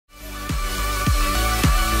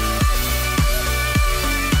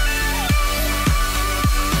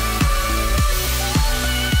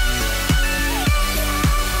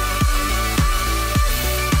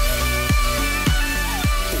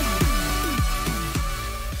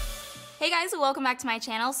Hey guys, welcome back to my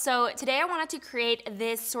channel. So today I wanted to create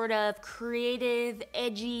this sort of creative,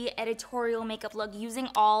 edgy, editorial makeup look using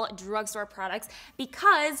all drugstore products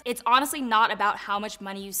because it's honestly not about how much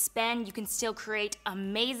money you spend. You can still create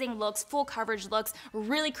amazing looks, full coverage looks,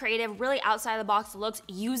 really creative, really outside the box looks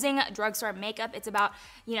using drugstore makeup. It's about,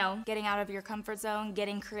 you know, getting out of your comfort zone,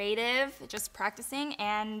 getting creative, just practicing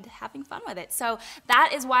and having fun with it. So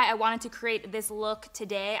that is why I wanted to create this look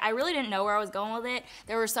today. I really didn't know where I was going with it.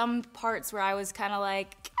 There were some parts where I was kind of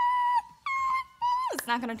like, it's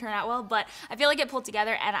not gonna turn out well, but I feel like it pulled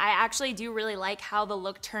together and I actually do really like how the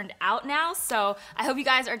look turned out now. So I hope you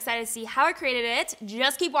guys are excited to see how I created it.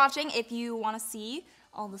 Just keep watching if you wanna see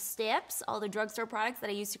all the steps, all the drugstore products that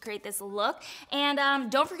I used to create this look.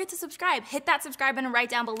 And don't forget to subscribe. Hit that subscribe button right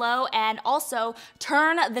down below and also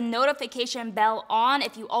turn the notification bell on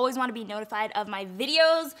if you always wanna be notified of my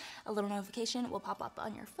videos. A little notification will pop up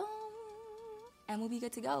on your phone and we'll be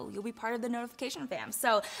good to go. You'll be part of the notification fam.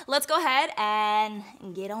 So let's go ahead and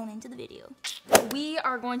get on into the video. We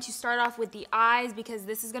are going to start off with the eyes because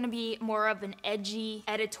this is gonna be more of an edgy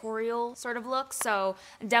editorial sort of look. So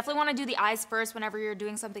definitely wanna do the eyes first whenever you're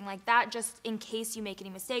doing something like that, just in case you make any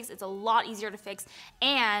mistakes. It's a lot easier to fix.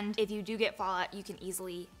 And if you do get fallout, you can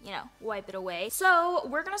easily, you know, wipe it away. So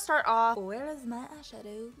we're gonna start off, where is my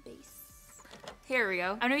eyeshadow base? Here we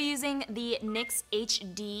go. I'm gonna be using the NYX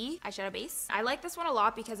HD eyeshadow base. I like this one a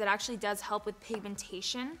lot because it actually does help with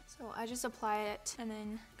pigmentation. So I just apply it and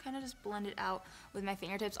then kind of just blend it out with my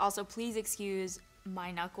fingertips. Also, please excuse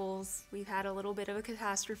my knuckles. We've had a little bit of a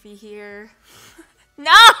catastrophe here.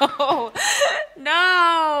 No!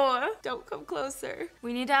 No! Don't come closer.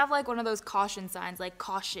 We need to have like one of those caution signs, like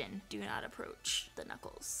caution, do not approach the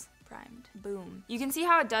knuckles. Primed. Boom. You can see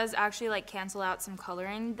how it does actually like cancel out some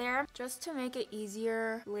coloring there. Just to make it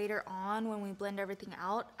easier later on when we blend everything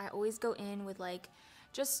out, I always go in with like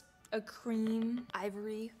just a cream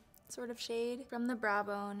ivory sort of shade from the brow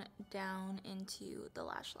bone down into the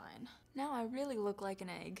lash line. Now I really look like an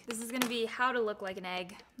egg. This is gonna be How to Look Like an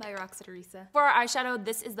Egg by Roxette Arisa. For our eyeshadow,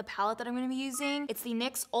 this is the palette that I'm gonna be using. It's the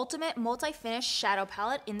NYX Ultimate Multi-Finish Shadow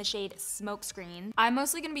Palette in the shade Smokescreen. I'm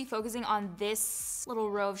mostly gonna be focusing on this little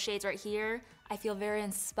row of shades right here. I feel very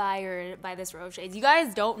inspired by this row of shades. You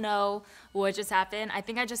guys don't know what just happened. I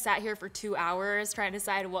think I just sat here for 2 hours trying to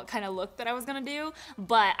decide what kind of look that I was gonna do,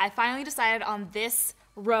 but I finally decided on this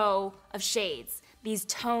row of shades. These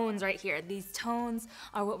tones right here, these tones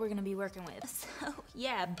are what we're gonna be working with. So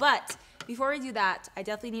yeah, but before we do that, I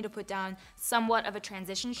definitely need to put down somewhat of a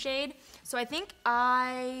transition shade. So I think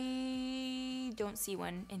I don't see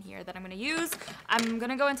one in here that I'm gonna use. I'm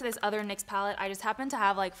gonna go into this other NYX palette. I just happen to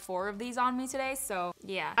have like 4 of these on me today, so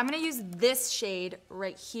yeah. I'm gonna use this shade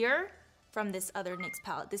right here from this other NYX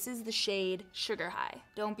palette. This is the shade Sugar High.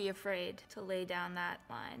 Don't be afraid to lay down that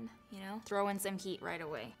line, you know? Throw in some heat right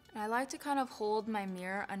away. And I like to kind of hold my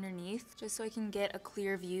mirror underneath just so I can get a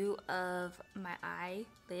clear view of my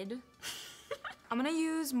eyelid. I'm gonna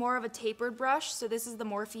use more of a tapered brush. So this is the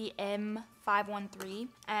Morphe M513.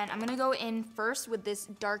 And I'm gonna go in first with this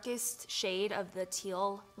darkest shade of the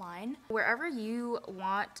teal line. Wherever you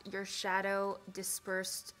want your shadow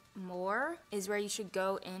dispersed more is where you should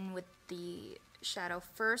go in with the shadow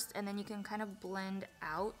first, and then you can kind of blend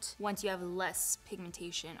out once you have less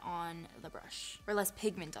pigmentation on the brush, or less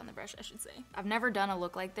pigment on the brush, I should say. I've never done a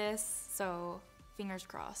look like this, so fingers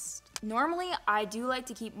crossed. Normally, I do like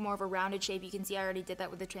to keep more of a rounded shape. You can see I already did that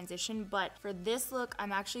with the transition, but for this look,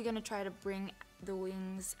 I'm actually gonna try to bring the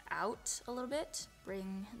wings out a little bit,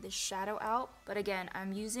 bring the shadow out. But again,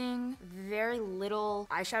 I'm using very little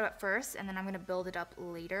eyeshadow at first, and then I'm gonna build it up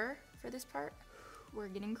later for this part. We're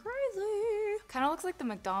getting crazy. Kind of looks like the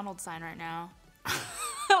McDonald's sign right now.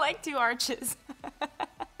 Like 2 arches.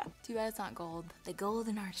 Too bad it's not gold. The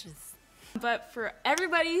golden arches. But for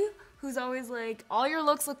everybody who's always like, all your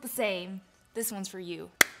looks look the same, this one's for you.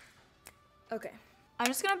 Okay. I'm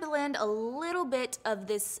just gonna blend a little bit of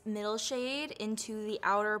this middle shade into the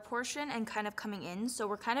outer portion and kind of coming in. So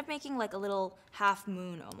we're kind of making like a little half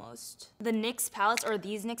moon almost. The NYX palettes, or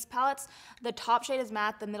these NYX palettes, the top shade is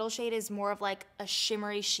matte, the middle shade is more of like a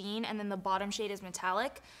shimmery sheen, and then the bottom shade is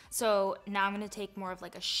metallic. So now I'm gonna take more of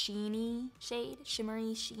like a sheeny shade,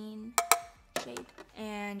 shimmery sheen shade,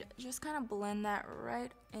 and just kind of blend that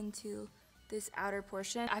right into this outer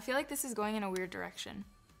portion. I feel like this is going in a weird direction.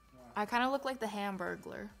 I kind of look like the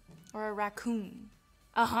Hamburglar or a raccoon.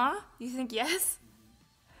 Uh-huh. You think yes?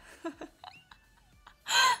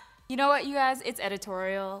 You know what, you guys? It's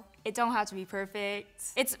editorial. It don't have to be perfect.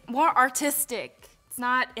 It's more artistic. It's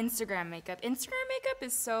not Instagram makeup. Instagram makeup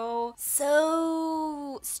is so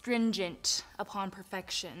stringent upon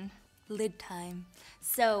perfection. lid time.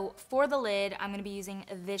 So for the lid, I'm gonna be using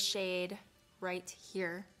this shade right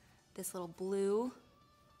here, this little blue.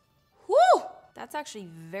 Whoo! That's actually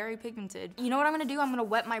very pigmented. You know what I'm gonna do? I'm gonna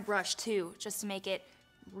wet my brush too, just to make it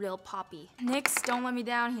real poppy. NYX, don't let me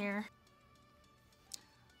down here.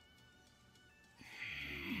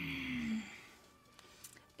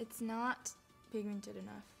 It's not pigmented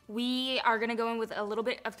enough. We are gonna go in with a little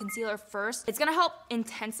bit of concealer first. It's gonna help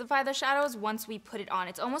intensify the shadows once we put it on.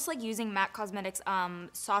 It's almost like using MAC Cosmetics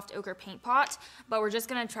soft ochre paint pot, but we're just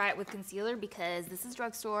gonna try it with concealer because this is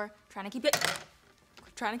drugstore, trying to keep it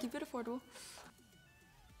affordable.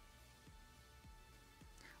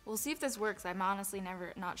 We'll see if this works. I'm honestly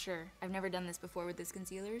not sure. I've never done this before with this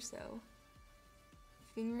concealer, so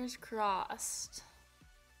fingers crossed.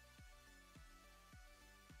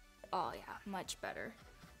 Oh yeah, much better.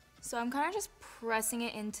 So I'm kind of just pressing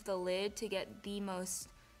it into the lid to get the most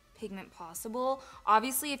pigment possible.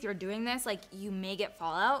 Obviously, if you're doing this, like, you may get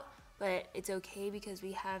fallout, but it's okay because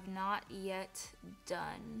we have not yet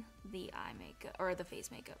done the eye makeup, or the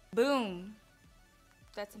face makeup. Boom.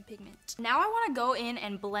 That's some pigment. Now I want to go in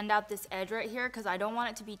and blend out this edge right here because I don't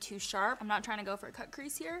want it to be too sharp. I'm not trying to go for a cut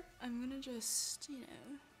crease here. I'm gonna just, you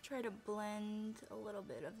know, try to blend a little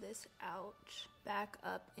bit of this out back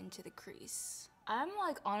up into the crease. I'm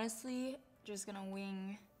like honestly just gonna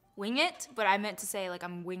wing it, but I meant to say like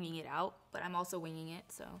I'm winging it out, but I'm also winging it.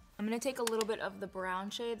 So I'm gonna take a little bit of the brown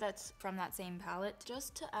shade that's from that same palette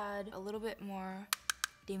just to add a little bit more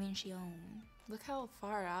dimension. Look how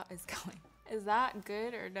far out it's going. Is that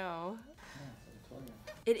good or no?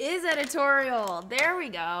 It is editorial. There we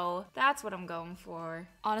go. That's what I'm going for.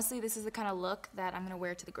 Honestly, this is the kind of look that I'm gonna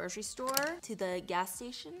wear to the grocery store, to the gas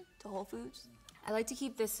station, to Whole Foods. I like to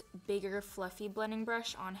keep this bigger, fluffy blending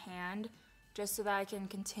brush on hand just so that I can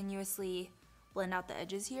continuously blend out the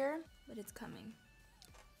edges here. But it's coming.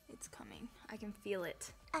 It's coming. I can feel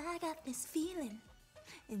it. I got this feeling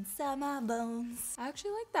inside my bones. I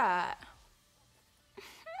actually like that.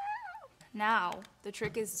 Now, the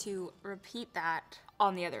trick is to repeat that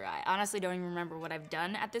on the other eye. Honestly, don't even remember what I've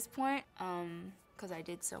done at this point, because I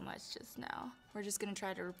did so much just now. We're just gonna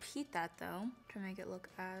try to repeat that though, to make it look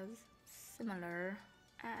as similar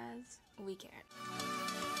as we can.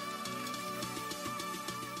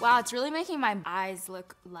 Wow, it's really making my eyes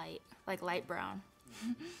look light, like light brown.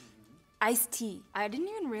 Iced tea. I didn't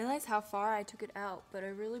even realize how far I took it out, but I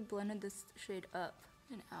really blended this shade up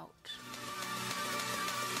and out.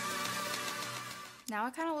 Now I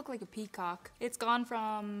kind of look like a peacock. It's gone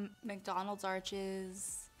from McDonald's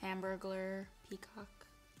arches, Hamburglar, peacock.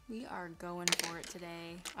 We are going for it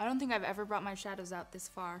today. I don't think I've ever brought my shadows out this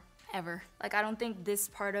far, ever. Like, I don't think this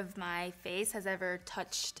part of my face has ever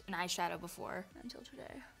touched an eyeshadow before until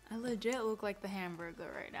today. I legit look like the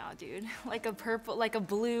Hamburglar right now, dude. Like a purple, like a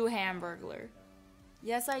blue Hamburglar.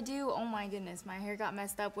 Yes, I do. Oh my goodness, my hair got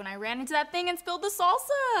messed up when I ran into that thing and spilled the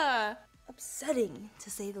salsa. Upsetting, to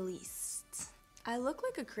say the least. I look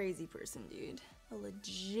like a crazy person, dude. A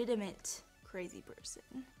legitimate crazy person.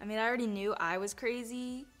 I mean, I already knew I was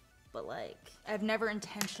crazy, but like, I've never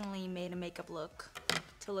intentionally made a makeup look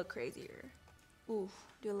to look crazier. Ooh,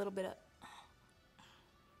 do a little bit of...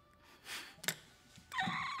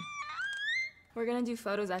 We're gonna do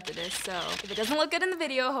photos after this, so if it doesn't look good in the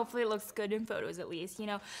video, hopefully it looks good in photos at least, you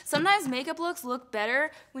know? Sometimes makeup looks look better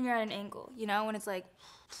when you're at an angle, you know? When it's like...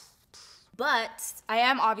 But I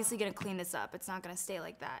am obviously gonna clean this up. It's not gonna stay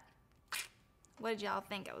like that. What did y'all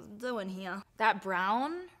think I was doing here? That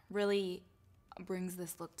brown really brings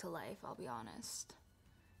this look to life, I'll be honest.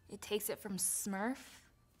 It takes it from Smurf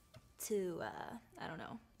to, I don't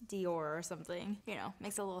know, Dior or something. You know,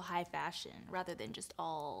 makes it a little high fashion rather than just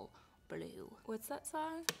all blue. What's that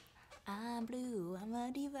song? I'm blue, I'm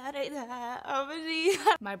a diva, I'm a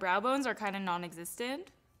diva. My brow bones are kind of non-existent.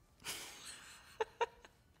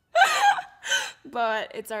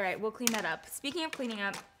 But it's all right, we'll clean that up. Speaking of cleaning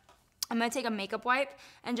up, I'm gonna take a makeup wipe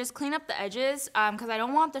and just clean up the edges because I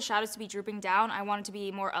don't want the shadows to be drooping down. I want it to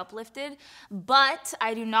be more uplifted, but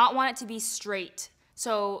I do not want it to be straight.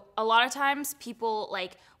 So a lot of times people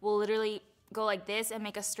like will literally go like this and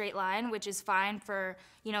make a straight line, which is fine for,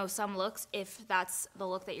 you know, some looks if that's the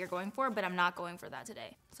look that you're going for, but I'm not going for that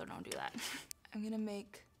today, so don't do that. I'm gonna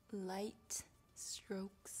make light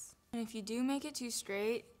strokes. And if you do make it too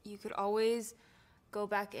straight, you could always go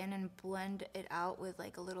back in and blend it out with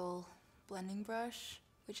like a little blending brush,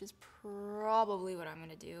 which is probably what I'm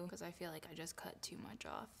gonna do because I feel like I just cut too much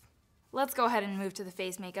off. let's go ahead and move to the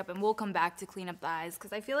face makeup, and we'll come back to clean up the eyes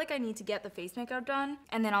because I feel like I need to get the face makeup done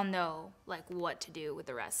and then I'll know like what to do with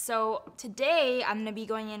the rest. So today I'm gonna be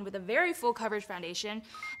going in with a very full coverage foundation.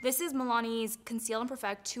 This is Milani's Conceal and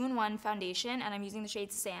Perfect 2-in-1 foundation, and I'm using the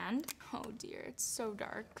shade Sand. Oh dear, it's so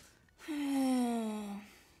dark.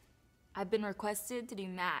 I've been requested to do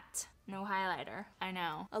matte. No highlighter, I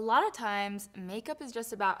know. A lot of times, makeup is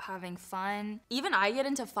just about having fun. Even I get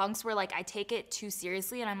into funks where like I take it too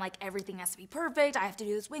seriously and I'm like, everything has to be perfect. I have to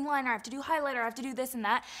do this wing liner, I have to do highlighter, I have to do this and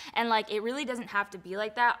that. And like, it really doesn't have to be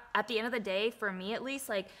like that. At the end of the day, for me at least,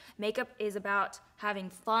 like makeup is about having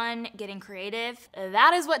fun, getting creative.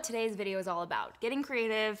 That is what today's video is all about. Getting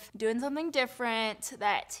creative, doing something different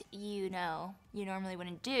that you know you normally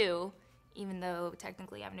wouldn't do, even though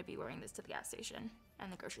technically I'm gonna be wearing this to the gas station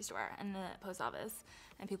and the grocery store and the post office,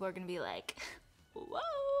 and people are gonna be like, whoa,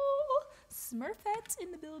 Smurfette in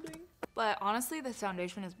the building. But honestly, this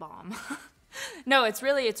foundation is bomb. No, it's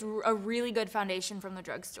a really good foundation from the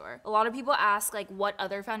drugstore. A lot of people ask like what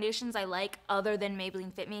other foundations I like other than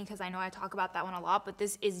Maybelline Fit Me, because I know I talk about that one a lot, but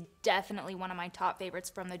this is definitely one of my top favorites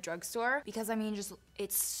from the drugstore because I mean, just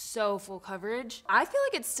it's so full coverage. I feel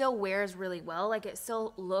like it still wears really well. Like it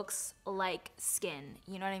still looks like skin,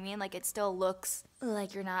 you know what I mean? Like it still looks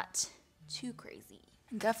like you're not too crazy.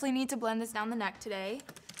 Definitely need to blend this down the neck today.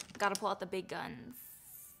 Gotta pull out the big guns.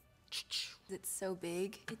 It's so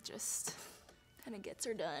big, it just kind of gets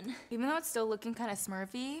her done. Even though it's still looking kind of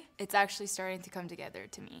smurfy, it's actually starting to come together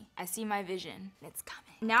to me. I see my vision, it's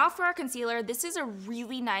coming. Now for our concealer, this is a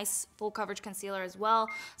really nice full coverage concealer as well.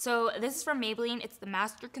 So this is from Maybelline, it's the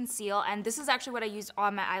Master Conceal, and this is actually what I used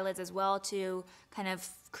on my eyelids as well to kind of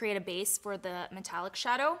create a base for the metallic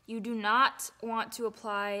shadow. You do not want to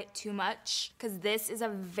apply too much because this is a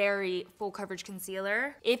very full coverage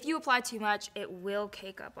concealer. If you apply too much, it will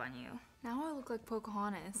cake up on you. Now I look like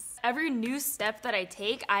Pocahontas. Every new step that I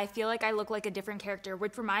take, I feel like I look like a different character,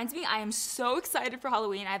 which reminds me, I am so excited for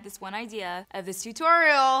Halloween. I have this one idea of this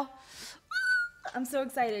tutorial. I'm so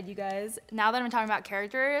excited, you guys. Now that I'm talking about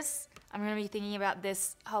characters, I'm gonna be thinking about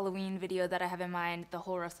this Halloween video that I have in mind the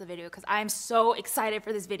whole rest of the video because I'm so excited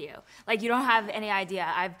for this video. Like, you don't have any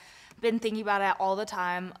idea. I've been thinking about it all the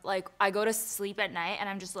time. Like, I go to sleep at night and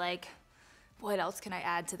I'm just like, what else can I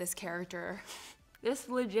add to this character? This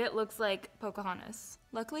legit looks like Pocahontas.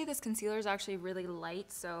 Luckily, this concealer is actually really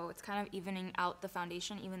light, so it's kind of evening out the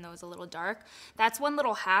foundation even though it's a little dark. That's one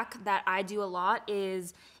little hack that I do a lot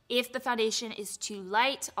is if the foundation is too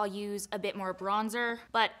light, I'll use a bit more bronzer.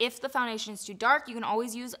 But if the foundation is too dark, you can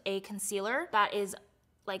always use a concealer that is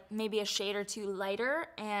like maybe a shade or two lighter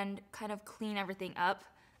and kind of clean everything up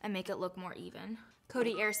and make it look more even.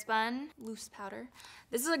 Coty Airspun loose powder.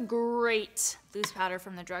 This is a great loose powder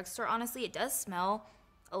from the drugstore. Honestly, it does smell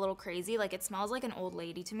a little crazy. Like it smells like an old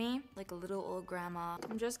lady to me, like a little old grandma.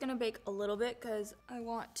 I'm just gonna bake a little bit because I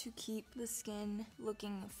want to keep the skin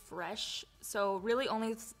looking fresh. So really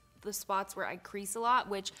only the spots where I crease a lot,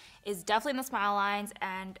 which is definitely in the smile lines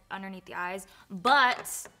and underneath the eyes,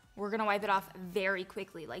 but we're gonna wipe it off very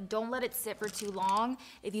quickly. Like don't let it sit for too long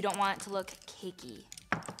if you don't want it to look cakey,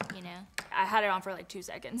 you know? I had it on for like 2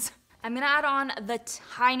 seconds. I'm gonna add on the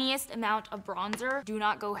tiniest amount of bronzer. Do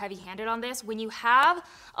not go heavy-handed on this. When you have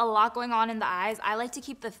a lot going on in the eyes, I like to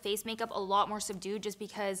keep the face makeup a lot more subdued just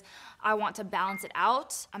because I want to balance it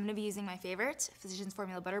out. I'm gonna be using my favorite, Physicians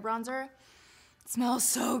Formula Butter Bronzer. It smells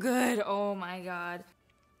so good, oh my God.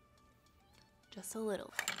 Just a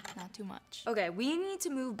little, not too much. Okay, we need to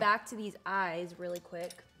move back to these eyes really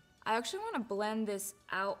quick. I actually want to blend this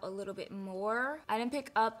out a little bit more. I didn't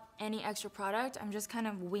pick up any extra product. I'm just kind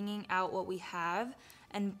of winging out what we have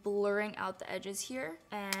and blurring out the edges here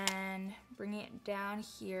and bringing it down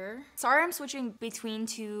here. Sorry I'm switching between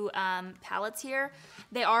two palettes here.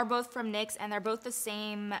 They are both from NYX and they're both the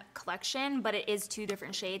same collection, but it is 2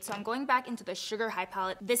 different shades. So I'm going back into the Sugar High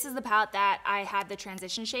palette. This is the palette that I had the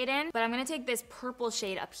transition shade in, but I'm gonna take this purple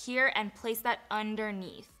shade up here and place that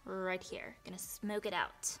underneath, right here. Gonna smoke it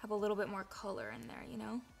out. Have a little bit more color in there, you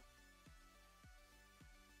know?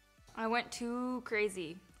 I went too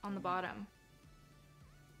crazy on the bottom.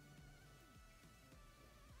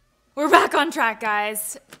 We're back on track,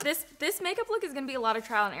 guys. This makeup look is gonna be a lot of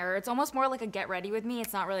trial and error. It's almost more like a get ready with me.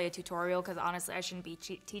 It's not really a tutorial because honestly, I shouldn't be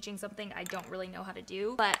teaching something I don't really know how to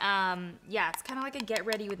do. But yeah, it's kind of like a get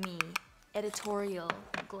ready with me. Editorial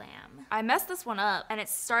glam. I messed this one up and it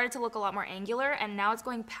started to look a lot more angular and now it's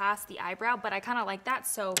going past the eyebrow, but I kind of like that.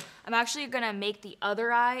 So I'm actually gonna make the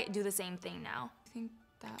other eye do the same thing now. I think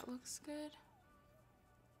that looks good.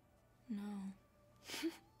 No.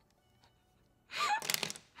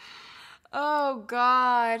 Oh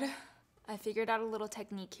God. I figured out a little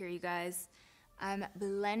technique here, you guys. I'm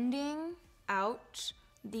blending out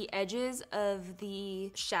the edges of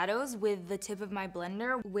the shadows with the tip of my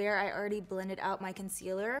blender where I already blended out my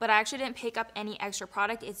concealer, but I actually didn't pick up any extra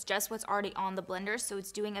product. It's just what's already on the blender, so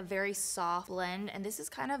it's doing a very soft blend, and this is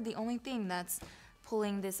kind of the only thing that's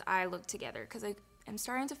pulling this eye look together, because I'm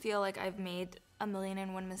starting to feel like I've made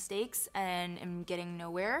 1,000,001 mistakes and am getting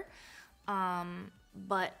nowhere.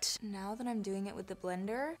 But now that I'm doing it with the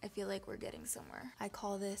blender, I feel like we're getting somewhere. I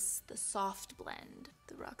call this the soft blend,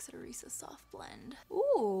 the Roxette Arisa soft blend.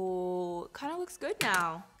 Ooh, kind of looks good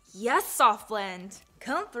now. Yes, soft blend,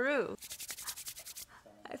 come through.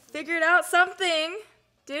 I figured out something.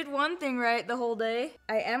 Did one thing right the whole day.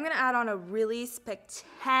 I am gonna add on a really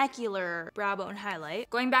spectacular brow bone highlight.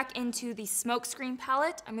 Going back into the Smokescreen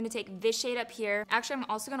palette, I'm gonna take this shade up here. Actually, I'm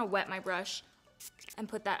also gonna wet my brush and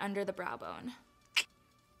put that under the brow bone.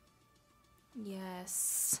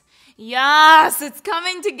 Yes. Yes, it's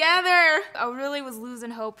coming together. I really was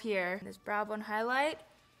losing hope here. This brow bone highlight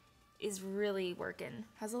is really working.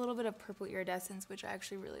 Has a little bit of purple iridescence, which I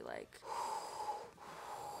actually really like.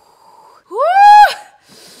 Woo!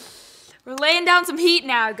 We're laying down some heat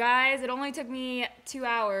now, guys. It only took me 2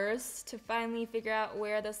 hours to finally figure out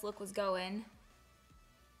where this look was going.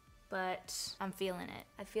 But I'm feeling it.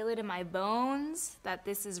 I feel it in my bones that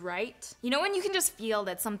this is right. You know when you can just feel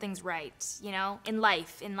that something's right, you know? In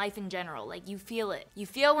life in general, like you feel it. You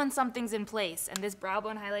feel when something's in place, and this brow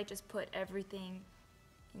bone highlight just put everything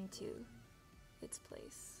into its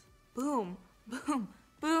place. Boom, boom,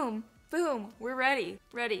 boom, boom. We're ready,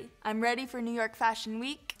 I'm ready for New York Fashion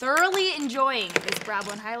Week. Thoroughly enjoying this brow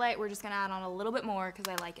bone highlight. We're just gonna add on a little bit more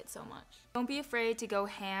because I like it so much. Don't be afraid to go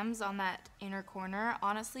hams on that inner corner,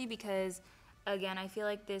 honestly, because again, I feel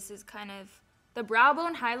like this is kind of the brow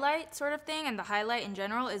bone highlight sort of thing, and the highlight in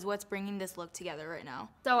general is what's bringing this look together right now.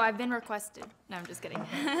 So I've been requested. No, I'm just kidding.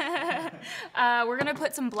 We're gonna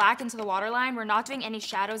put some black into the waterline. We're not doing any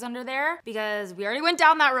shadows under there because we already went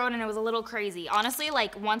down that road and it was a little crazy. Honestly,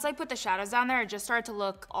 like once I put the shadows down there, it just started to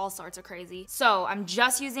look all sorts of crazy. So I'm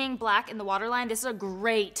just using black in the waterline. This is a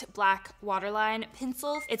great black waterline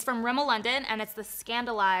pencil. It's from Rimmel London and it's the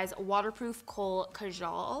Scandalize Waterproof Kohl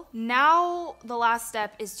Kajal. Now the last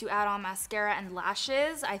step is to add on mascara and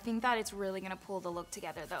lashes. I think that it's really gonna pull the look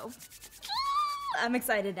together though. I'm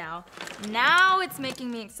excited now. Now it's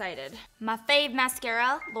making me excited. My fave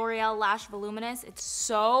mascara, L'Oreal Lash Voluminous. It's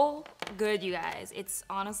so good, you guys. It's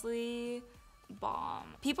honestly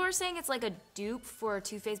bomb. People are saying it's like a dupe for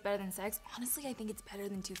Too Faced Better Than Sex. Honestly, I think it's better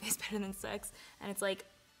than Too Faced Better Than Sex. And it's like,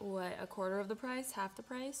 what, a quarter of the price? Half the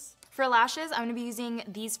price? For lashes, I'm gonna be using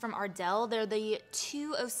these from Ardell. They're the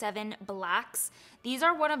 207 Blacks. These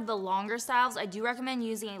are one of the longer styles. I do recommend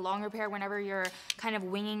using a longer pair whenever you're kind of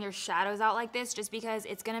winging your shadows out like this, just because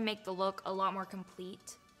it's gonna make the look a lot more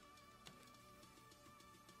complete.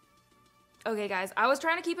 Okay guys, I was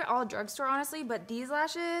trying to keep it all drugstore honestly, but these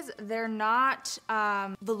lashes, they're not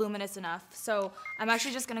voluminous enough. So I'm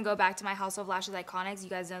actually just gonna go back to my House of Lashes Iconics. You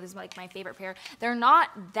guys know this is like my favorite pair. They're not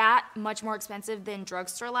that much more expensive than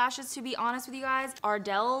drugstore lashes, to be honest with you guys.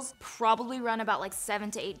 Ardell's probably run about like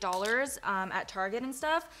 $7 to $8 at Target and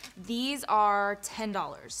stuff. These are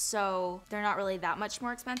 $10, so they're not really that much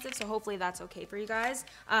more expensive. So hopefully that's okay for you guys.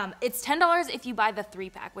 It's $10 if you buy the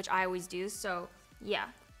 3-pack, which I always do, so yeah.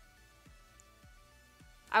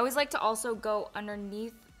 I always like to also go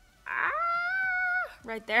underneath,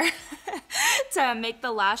 right there, to make the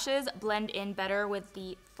lashes blend in better with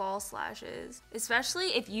the false lashes.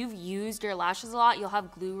 Especially if you've used your lashes a lot, you'll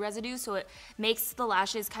have glue residue, so it makes the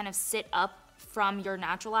lashes kind of sit up from your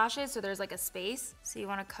natural lashes, so there's like a space. So you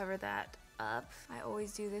wanna cover that up. I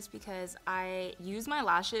always do this because I use my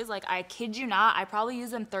lashes, like I kid you not, I probably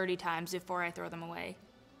use them 30 times before I throw them away.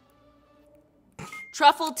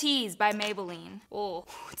 Truffle Tease by Maybelline. Oh,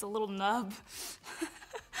 it's a little nub.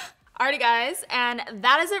 Alrighty guys, and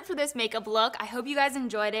that is it for this makeup look. I hope you guys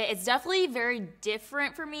enjoyed it. It's definitely very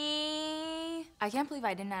different for me. I can't believe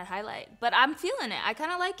I didn't add highlight, but I'm feeling it. I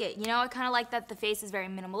kind of like it. You know, I kind of like that the face is very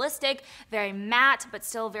minimalistic, very matte, but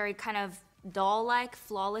still very kind of doll-like,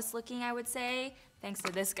 flawless looking, I would say. Thanks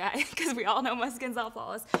to this guy, because we all know my skin's all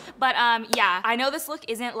flawless. But yeah, I know this look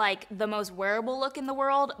isn't like the most wearable look in the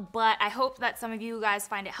world, but I hope that some of you guys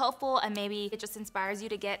find it helpful and maybe it just inspires you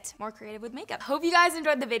to get more creative with makeup. Hope you guys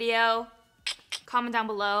enjoyed the video. Comment down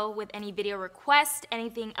below with any video requests,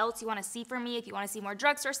 anything else you want to see from me, if you want to see more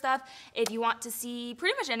drugstore stuff, if you want to see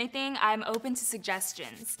pretty much anything, I'm open to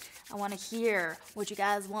suggestions. I want to hear what you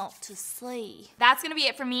guys want to see. That's going to be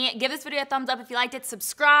it for me. Give this video a thumbs up if you liked it,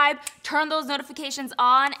 subscribe, turn those notifications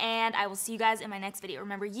on, and I will see you guys in my next video.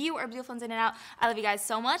 Remember, you are beautiful inside and out. I love you guys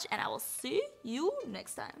so much, and I will see you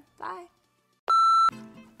next time. Bye.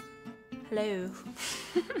 Hello.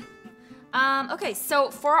 Okay, so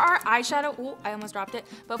for our eyeshadow, oh, I almost dropped it,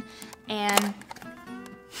 but, and,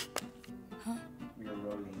 huh? You're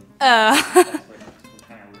rolling. That's like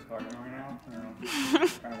kind of recording right now.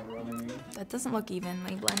 Kind of rolling. That doesn't look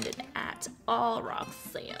evenly blended at all,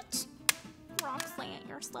 Roxette. Roxette,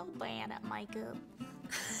 you're so bad at makeup.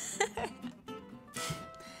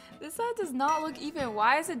 This side does not look even.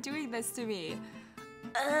 Why is it doing this to me?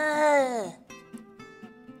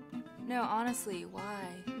 No, honestly, why?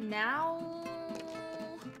 Now,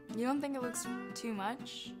 you don't think it looks too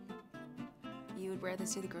much? You would wear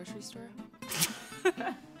this to the grocery store?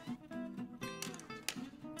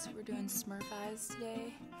 So we're doing Smurf eyes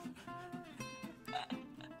today.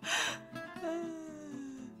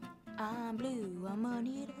 I'm blue, I'm a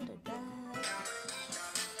need to die.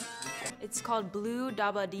 It's called Blue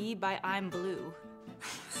Dabba Dee by I'm Blue.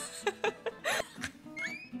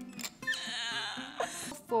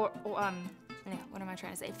 Yeah, what am I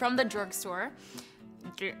trying to say? From the drugstore.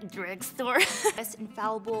 Drugstore. Best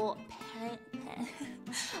infallible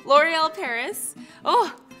L'Oreal Paris.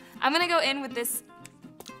 Oh, I'm gonna go in with this.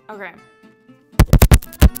 Okay.